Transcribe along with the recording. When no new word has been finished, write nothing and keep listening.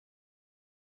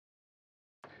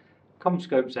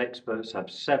CommScope's experts have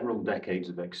several decades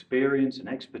of experience and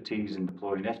expertise in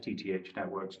deploying FTTH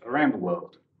networks around the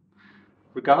world.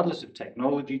 Regardless of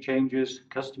technology changes,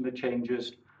 customer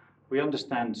changes, we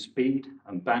understand speed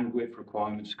and bandwidth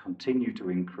requirements continue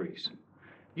to increase.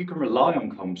 You can rely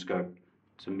on CommScope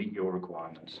to meet your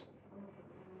requirements.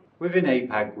 Within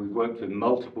APAC, we've worked with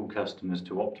multiple customers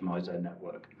to optimize their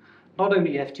network. Not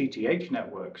only FTTH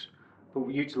networks, but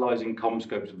we're utilizing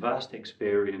CommScope's vast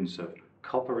experience of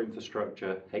copper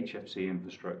infrastructure, HFC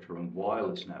infrastructure, and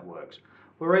wireless networks.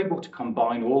 We're able to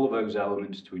combine all of those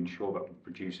elements to ensure that we're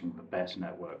producing the best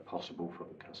network possible for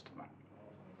the customer.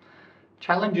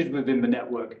 Challenges within the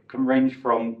network can range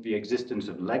from the existence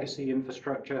of legacy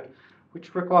infrastructure,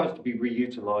 which requires to be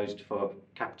reutilized for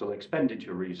capital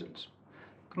expenditure reasons.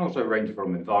 It can also range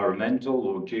from environmental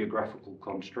or geographical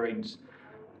constraints.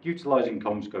 Utilizing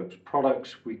CommScope's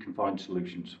products, we can find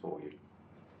solutions for you.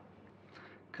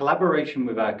 Collaboration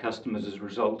with our customers has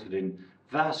resulted in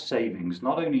vast savings,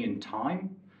 not only in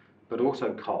time, but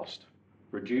also cost,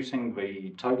 reducing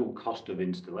the total cost of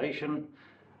installation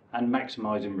and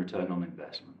maximizing return on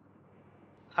investment.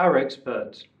 Our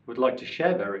experts would like to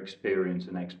share their experience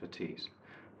and expertise.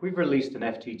 We've released an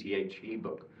FTTH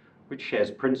ebook, which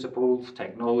shares principles,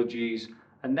 technologies,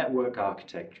 and network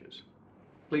architectures.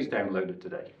 Please download it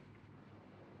today.